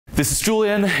This is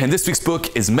Julian, and this week's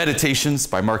book is Meditations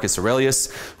by Marcus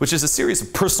Aurelius, which is a series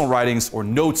of personal writings or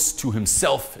notes to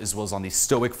himself, as well as on the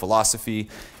Stoic philosophy.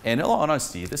 And in all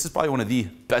honesty, this is probably one of the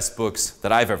best books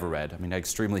that I've ever read. I mean, I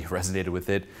extremely resonated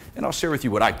with it, and I'll share with you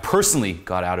what I personally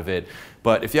got out of it.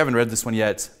 But if you haven't read this one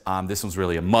yet, this one's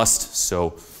really a must,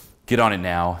 so get on it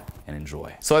now and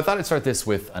enjoy. So I thought I'd start this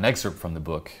with an excerpt from the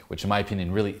book, which in my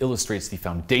opinion really illustrates the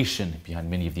foundation behind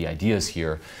many of the ideas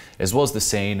here, as well as the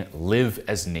saying, live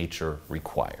as nature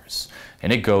requires.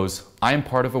 And it goes, I am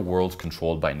part of a world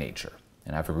controlled by nature,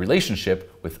 and I have a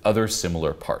relationship with other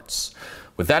similar parts.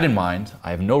 With that in mind,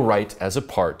 I have no right as a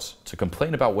part to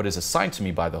complain about what is assigned to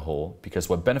me by the whole, because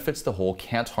what benefits the whole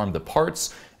can't harm the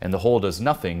parts, and the whole does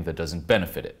nothing that doesn't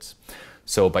benefit it.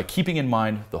 So by keeping in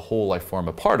mind the whole I form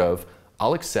a part of,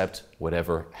 I'll accept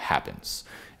whatever happens.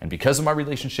 And because of my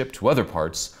relationship to other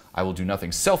parts, I will do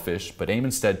nothing selfish, but aim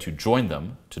instead to join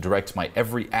them, to direct my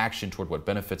every action toward what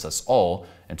benefits us all,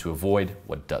 and to avoid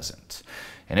what doesn't.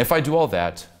 And if I do all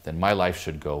that, then my life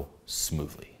should go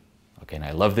smoothly. Okay, and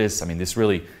I love this. I mean, this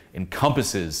really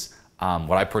encompasses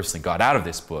what I personally got out of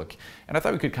this book, and I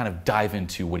thought we could kind of dive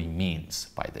into what he means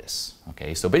by this.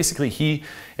 Okay, so basically he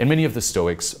and many of the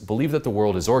Stoics believe that the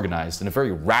world is organized in a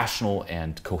very rational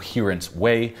and coherent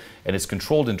way, and it's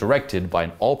controlled and directed by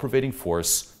an all-pervading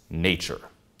force, nature.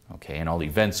 Okay, and all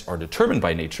events are determined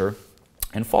by nature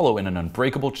and follow in an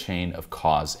unbreakable chain of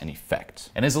cause and effect.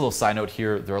 And as a little side note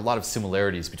here, there are a lot of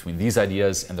similarities between these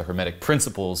ideas and the Hermetic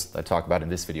principles that I talk about in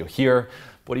this video here.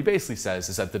 What he basically says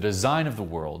is that the design of the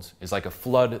world is like a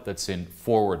flood that's in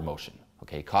forward motion.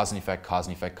 Okay, cause and effect, cause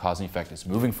and effect, cause and effect is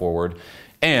moving forward.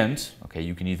 And, okay,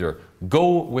 you can either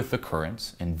go with the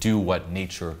current and do what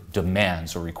nature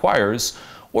demands or requires,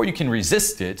 or you can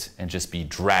resist it and just be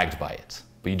dragged by it.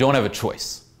 But you don't have a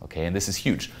choice. Okay, and this is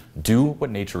huge. Do what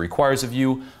nature requires of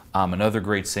you. Another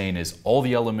great saying is, all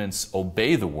the elements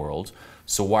obey the world,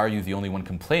 so why are you the only one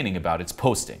complaining about its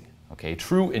posting? Okay,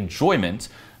 true enjoyment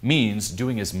means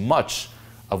doing as much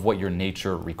of what your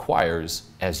nature requires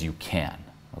as you can.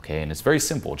 Okay, and it's very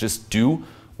simple. Just do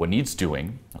what needs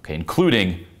doing, okay,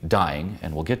 including dying,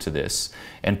 and we'll get to this,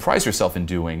 and prize yourself in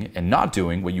doing and not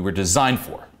doing what you were designed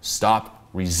for. Stop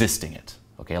resisting it.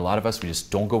 Okay, a lot of us, we just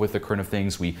don't go with the current of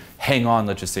things. We hang on,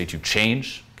 let's just say, to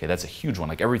change. Okay, that's a huge one.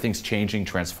 Like everything's changing,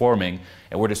 transforming,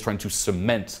 and we're just trying to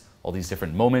cement all these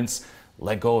different moments.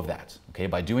 Let go of that. Okay,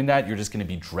 by doing that, you're just going to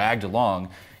be dragged along,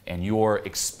 and your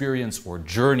experience or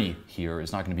journey here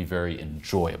is not going to be very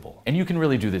enjoyable. And you can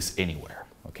really do this anywhere.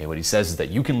 Okay, what he says is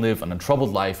that you can live an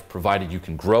untroubled life provided you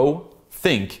can grow,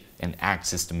 think, and act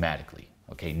systematically.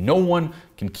 Okay, no one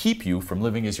can keep you from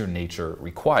living as your nature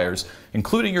requires,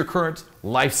 including your current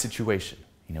life situation.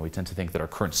 You know, we tend to think that our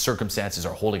current circumstances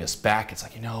are holding us back. It's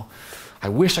like, you know, I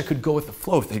wish I could go with the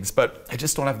flow of things, but I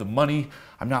just don't have the money.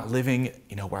 I'm not living,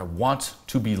 you know, where I want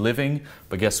to be living.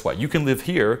 But guess what? You can live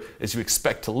here as you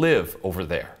expect to live over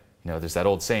there. You know, there's that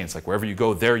old saying, it's like wherever you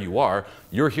go, there you are.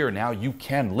 You're here now. You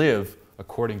can live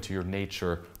according to your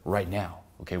nature right now.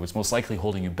 Okay, what's most likely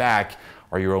holding you back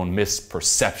are your own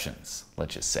misperceptions,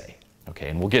 let's just say. Okay,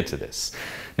 and we'll get to this.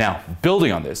 Now,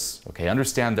 building on this, okay,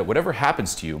 understand that whatever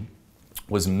happens to you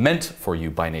was meant for you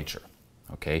by nature.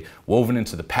 Okay, woven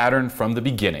into the pattern from the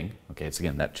beginning. Okay, it's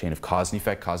again that chain of cause and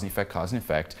effect, cause and effect, cause and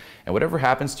effect. And whatever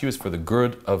happens to you is for the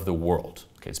good of the world.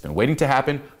 Okay, it's been waiting to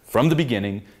happen from the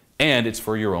beginning, and it's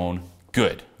for your own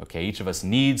good. Okay, each of us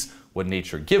needs what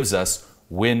nature gives us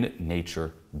when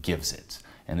nature gives it.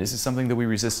 And this is something that we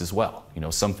resist as well. You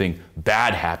know, something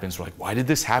bad happens, we're like, why did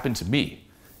this happen to me?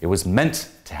 It was meant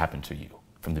to happen to you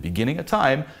from the beginning of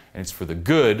time, and it's for the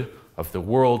good of the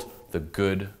world, the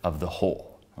good of the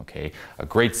whole. Okay, a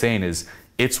great saying is,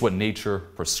 it's what nature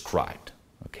prescribed.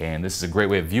 Okay, and this is a great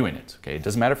way of viewing it. Okay, it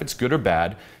doesn't matter if it's good or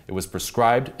bad, it was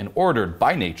prescribed and ordered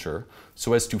by nature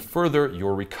so as to further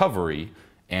your recovery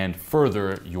and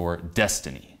further your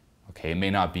destiny. Okay, it may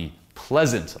not be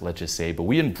pleasant, let's just say, but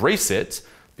we embrace it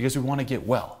because we want to get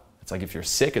well. It's like if you're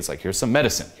sick, it's like, here's some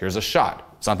medicine, here's a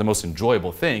shot. It's not the most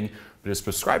enjoyable thing, but it's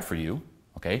prescribed for you,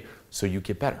 okay, so you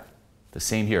get better. The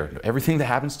same here. Everything that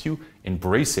happens to you,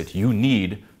 embrace it. You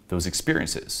need those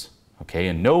experiences, okay?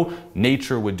 And no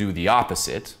nature would do the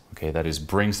opposite, okay? That is,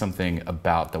 bring something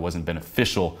about that wasn't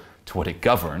beneficial to what it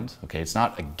governed, okay? It's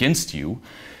not against you.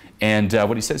 And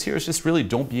what he says here is just really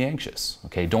don't be anxious,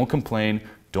 okay? Don't complain,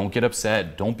 don't get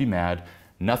upset, don't be mad.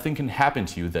 Nothing can happen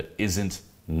to you that isn't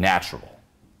natural,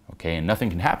 okay? And nothing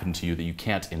can happen to you that you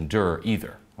can't endure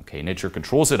either, okay? Nature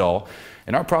controls it all.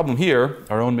 And our problem here,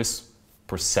 our own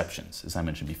misperceptions, as I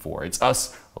mentioned before. It's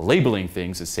us labeling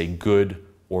things as, say, good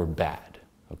or bad,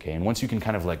 okay? And once you can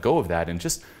kind of let go of that and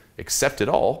just accept it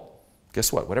all,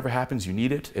 guess what? Whatever happens, you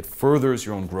need it. It furthers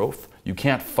your own growth. You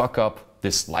can't fuck up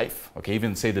this life, okay?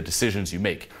 Even say the decisions you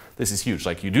make. This is huge.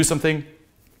 Like you do something,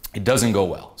 it doesn't go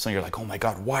well. So you're like, oh my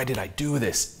God, why did I do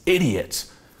this? Idiot.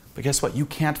 But guess what? You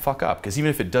can't fuck up, because even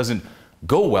if it doesn't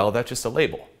go well, that's just a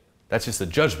label. That's just a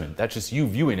judgment. That's just you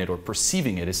viewing it or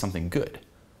perceiving it as something good.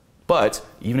 But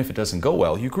even if it doesn't go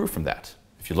well, you grew from that.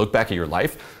 If you look back at your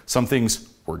life, some things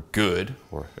were good,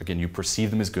 or again, you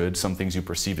perceive them as good, some things you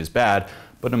perceive as bad,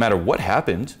 but no matter what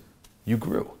happened, you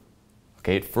grew.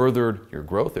 Okay, it furthered your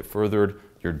growth, it furthered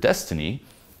your destiny.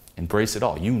 Embrace it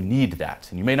all. You need that.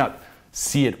 And you may not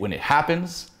see it when it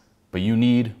happens, but you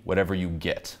need whatever you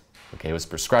get. Okay, it was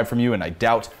prescribed from you, and I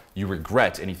doubt you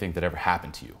regret anything that ever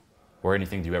happened to you or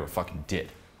anything that you ever fucking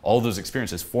did. All those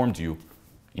experiences formed you,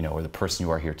 or the person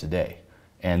you are here today.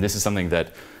 And this is something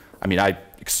that, I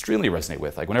extremely resonate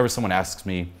with. Like whenever someone asks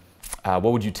me, what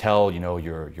would you tell,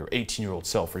 your 18-year-old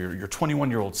self or your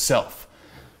 21-year-old self?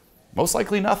 Most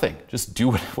likely nothing. Just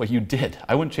do what you did.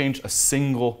 I wouldn't change a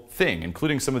single thing,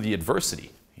 including some of the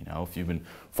adversity. If you've been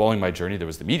following my journey, there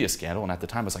was the media scandal, and at the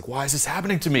time I was like, why is this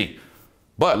happening to me?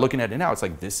 But looking at it now, it's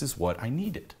like, this is what I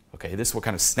needed. Okay, this is what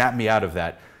kind of snapped me out of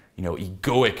that,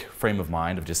 egoic frame of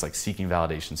mind of just like seeking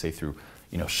validation, say through,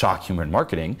 shock, humor, and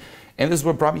marketing. And this is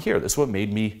what brought me here. This is what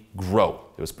made me grow.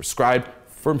 It was prescribed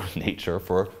for nature,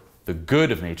 for the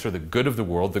good of nature, the good of the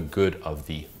world, the good of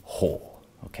the whole.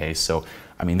 Okay, so,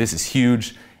 this is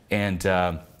huge. And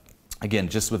again,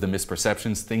 just with the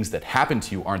misperceptions, things that happen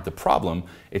to you aren't the problem.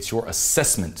 It's your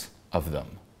assessment of them,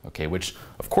 okay, which,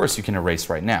 of course, you can erase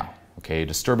right now. Okay,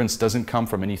 disturbance doesn't come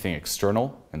from anything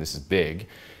external, and this is big.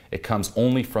 It comes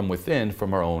only from within,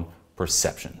 from our own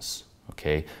perceptions.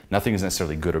 Okay, nothing is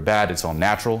necessarily good or bad. It's all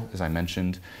natural, as I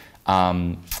mentioned.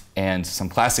 And some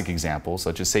classic examples,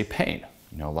 let's just say pain.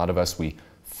 A lot of us, we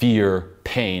fear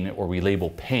pain, or we label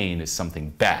pain as something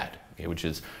bad, okay, which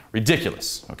is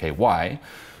ridiculous. Okay, why?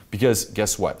 Because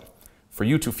guess what? For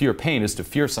you to fear pain is to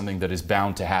fear something that is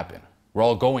bound to happen. We're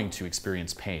all going to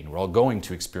experience pain. We're all going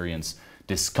to experience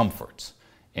discomfort.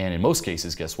 And in most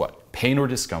cases, guess what? Pain or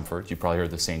discomfort, you probably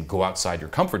heard the saying, go outside your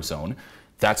comfort zone.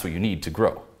 That's what you need to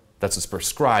grow. That's what's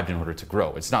prescribed in order to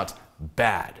grow. It's not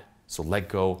bad. So let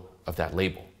go of that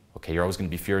label. Okay, you're always going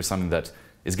to be fearing something that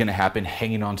is going to happen.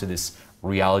 Hanging on to this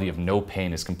reality of no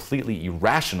pain is completely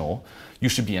irrational. You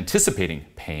should be anticipating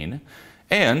pain.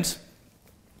 And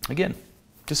again,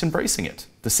 just embracing it.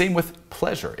 The same with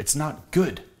pleasure. It's not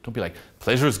good. Don't be like,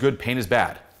 pleasure is good, pain is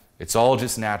bad. It's all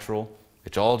just natural.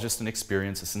 It's all just an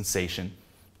experience, a sensation.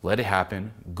 Let it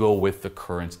happen. Go with the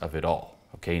current of it all.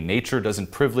 Okay, nature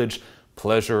doesn't privilege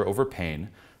pleasure over pain,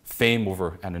 fame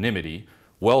over anonymity,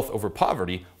 wealth over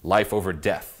poverty, life over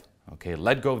death. Okay,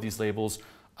 let go of these labels.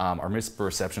 Our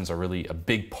misperceptions are really a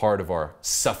big part of our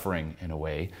suffering in a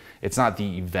way. It's not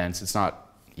the events, it's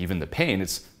not even the pain,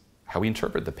 it's how we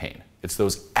interpret the pain. It's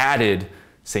those added,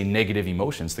 say, negative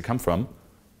emotions that come from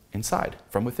inside,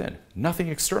 from within, nothing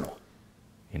external,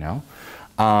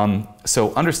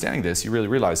 So understanding this, you really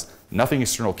realize nothing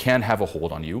external can have a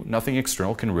hold on you. Nothing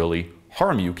external can really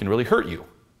harm you, can really hurt you.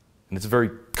 And it's a very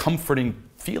comforting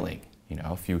feeling,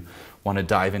 if you want to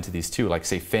dive into these two, like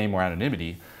say fame or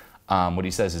anonymity. What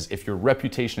he says is, if your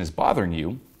reputation is bothering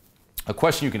you, a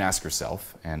question you can ask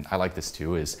yourself, and I like this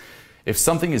too, is if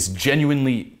something is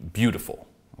genuinely beautiful,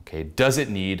 okay, does it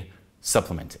need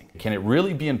supplementing? Can it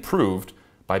really be improved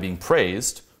by being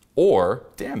praised or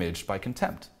damaged by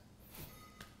contempt?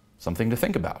 Something to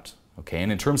think about, okay?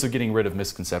 And in terms of getting rid of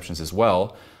misconceptions as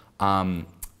well,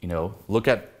 look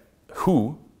at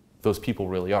who those people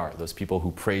really are, those people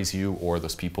who praise you or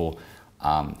those people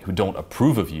who don't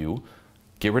approve of you.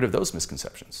 Get rid of those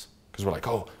misconceptions, because we're like,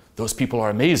 oh, those people are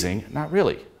amazing. Not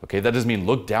really, okay? That doesn't mean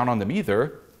look down on them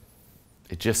either.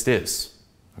 It just is,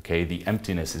 okay? The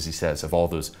emptiness, as he says, of all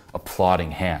those applauding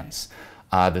hands.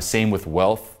 The same with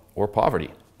wealth or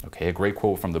poverty, okay? A great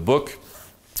quote from the book,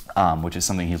 which is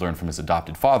something he learned from his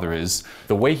adopted father, is,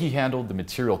 the way he handled the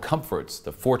material comforts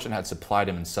that fortune had supplied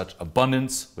him in such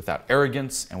abundance, without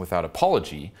arrogance and without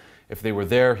apology. If they were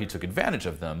there, he took advantage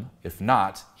of them. If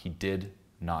not, he did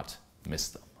not miss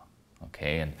them.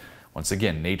 Okay, and once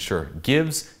again, nature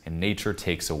gives and nature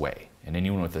takes away. And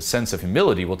anyone with a sense of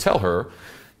humility will tell her,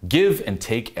 give and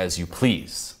take as you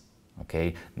please.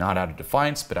 Okay, not out of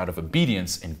defiance, but out of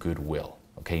obedience and goodwill.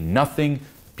 Okay, nothing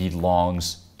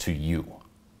belongs to you.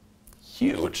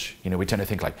 Huge. We tend to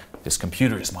think like, this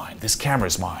computer is mine, this camera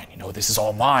is mine, this is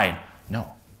all mine.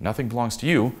 No, nothing belongs to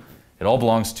you. It all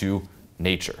belongs to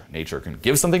nature. Nature can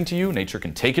give something to you, nature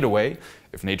can take it away.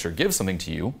 If nature gives something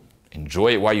to you, enjoy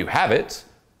it while you have it,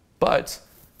 but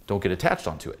don't get attached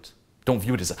onto it. Don't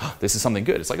view it as, oh, this is something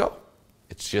good. It's like, oh,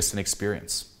 It's just an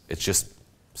experience. It's just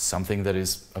something that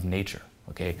is of nature,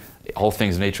 okay? All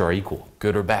things of nature are equal,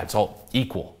 good or bad. It's all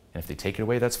equal. And if they take it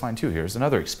away, that's fine too. Here's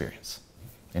another experience.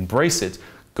 Embrace it,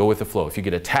 go with the flow. If you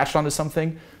get attached onto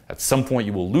something, at some point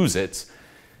you will lose it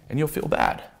and you'll feel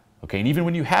bad, okay? And even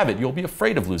when you have it, you'll be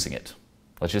afraid of losing it.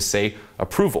 Let's just say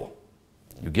approval.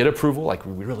 You get approval, like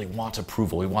we really want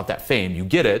approval, we want that fame, you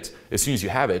get it, as soon as you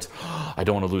have it, I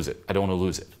don't want to lose it, I don't want to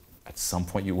lose it. At some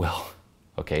point you will,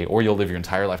 okay? Or you'll live your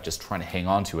entire life just trying to hang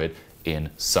on to it in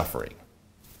suffering.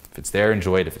 If it's there,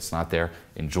 enjoy it. If it's not there,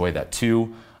 enjoy that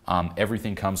too.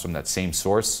 Everything comes from that same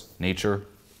source, nature,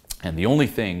 and the only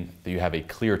thing that you have a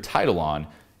clear title on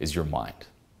is your mind.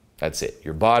 That's it.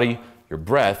 Your body, your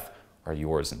breath are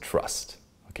yours in trust,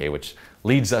 okay? Which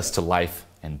leads us to life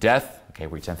and death. Okay,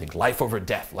 we tend to think life over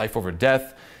death,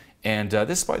 and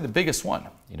this is probably the biggest one.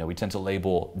 You know, we tend to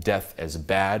label death as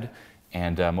bad,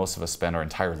 and most of us spend our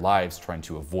entire lives trying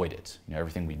to avoid it. You know,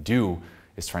 everything we do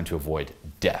is trying to avoid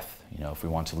death. You know, if we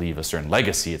want to leave a certain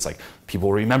legacy, it's like people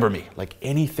will remember me, like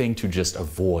anything to just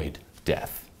avoid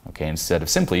death. Okay, instead of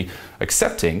simply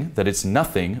accepting that it's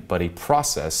nothing but a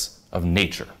process of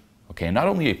nature. Okay, and not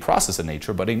only a process of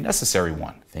nature, but a necessary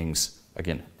one. Things,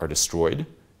 again, are destroyed,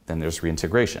 then there's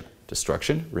reintegration.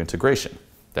 Destruction, reintegration.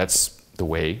 That's the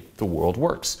way the world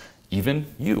works. Even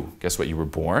you, guess what? You were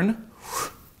born,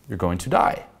 you're going to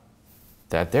die.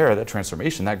 That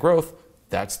transformation, that growth,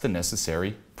 that's the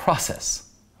necessary process,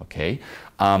 okay?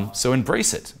 So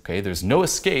embrace it, okay? There's no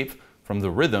escape from the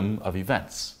rhythm of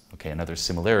events, okay? Another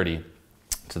similarity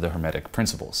to the Hermetic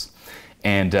principles.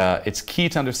 And it's key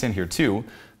to understand here too,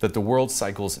 that the world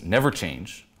cycles never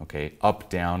change, okay? Up,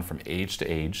 down, from age to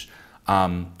age.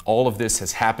 All of this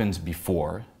has happened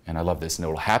before, and I love this, and it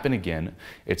will happen again.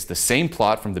 It's the same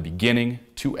plot from the beginning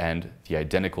to end, the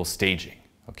identical staging,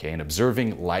 okay? And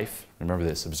observing life, remember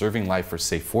this, observing life for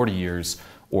say 40 years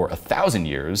or 1,000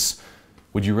 years,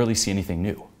 would you really see anything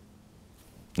new?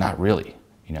 Not really.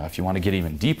 You know, if you want to get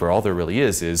even deeper, all there really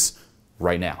is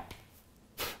right now.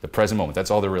 The present moment,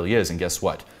 that's all there really is, and guess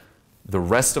what? The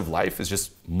rest of life is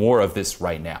just more of this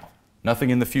right now. Nothing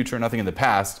in the future, nothing in the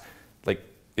past, like,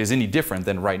 is any different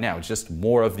than right now. It's just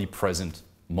more of the present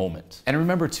moment. And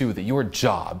remember too that your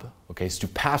job, okay, is to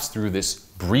pass through this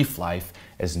brief life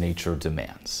as nature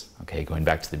demands. Okay, going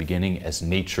back to the beginning, as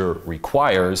nature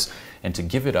requires, and to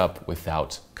give it up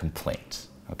without complaint.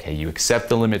 Okay, you accept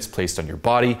the limits placed on your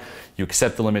body, you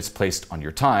accept the limits placed on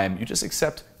your time, you just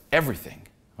accept everything.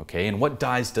 Okay, and what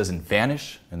dies doesn't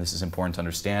vanish, and this is important to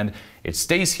understand. It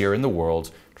stays here in the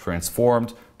world,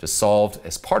 transformed, dissolved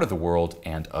as part of the world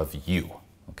and of you.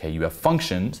 Okay, you have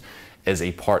functioned as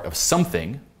a part of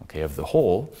something, okay, of the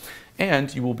whole,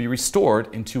 and you will be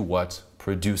restored into what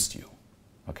produced you.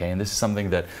 Okay, and this is something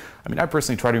that, I mean, I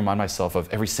personally try to remind myself of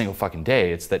every single fucking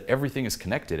day. It's that everything is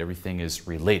connected, everything is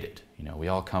related. You know, we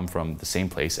all come from the same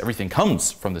place, everything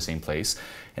comes from the same place,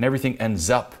 and everything ends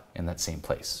up in that same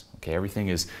place. Okay, everything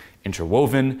is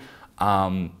interwoven,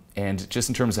 and just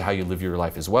in terms of how you live your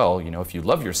life as well, you know, if you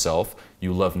love yourself,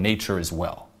 you love nature as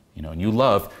well. You know, and you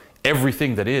love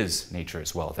everything that is nature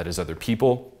as well. That is other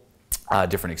people,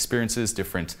 different experiences,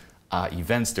 different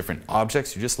events, different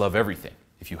objects. You just love everything.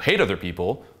 If you hate other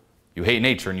people, you hate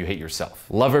nature and you hate yourself.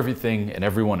 Love everything and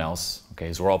everyone else, okay,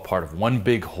 as we're all part of one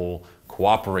big whole.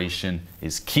 Cooperation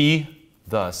is key.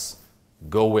 Thus,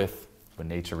 go with what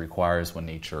nature requires, what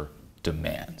nature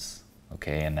demands.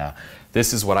 Okay, and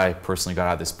this is what I personally got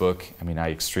out of this book. I mean, I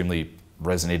extremely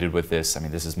resonated with this. I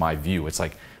mean, this is my view. It's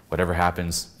like, whatever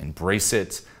happens, embrace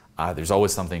it. There's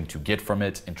always something to get from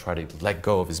it, and try to let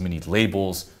go of as many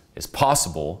labels as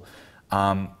possible,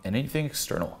 and anything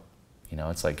external. You know,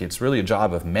 it's like, it's really a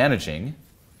job of managing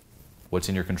what's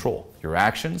in your control, your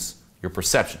actions, your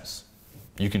perceptions.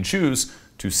 You can choose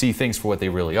to see things for what they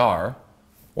really are,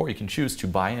 or you can choose to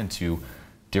buy into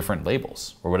different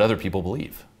labels or what other people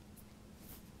believe.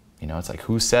 You know, it's like,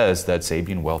 who says that, say,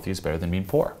 being wealthy is better than being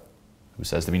poor? Who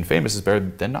says that being famous is better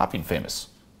than not being famous?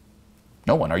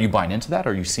 No one. Are you buying into that,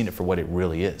 or are you seeing it for what it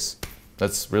really is?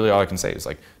 That's really all I can say. Is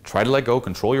like, try to let go,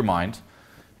 control your mind,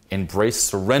 embrace,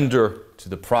 surrender to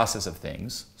the process of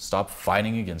things, stop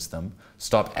fighting against them,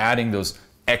 stop adding those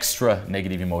extra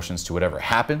negative emotions to whatever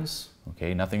happens.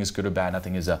 Okay, nothing is good or bad,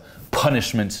 nothing is a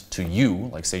punishment to you.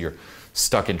 Like, say you're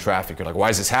stuck in traffic, you're like, why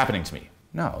is this happening to me?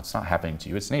 No, it's not happening to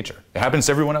you, it's nature. It happens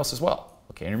to everyone else as well.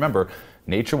 Okay, and remember,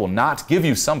 nature will not give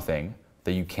you something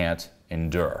that you can't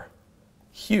endure.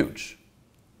 Huge.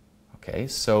 Okay,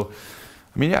 so,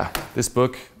 I mean, yeah, this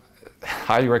book,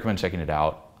 highly recommend checking it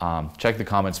out. Check the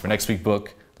comments for next week's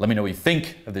book. Let me know what you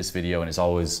think of this video, and as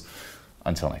always,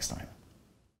 until next time.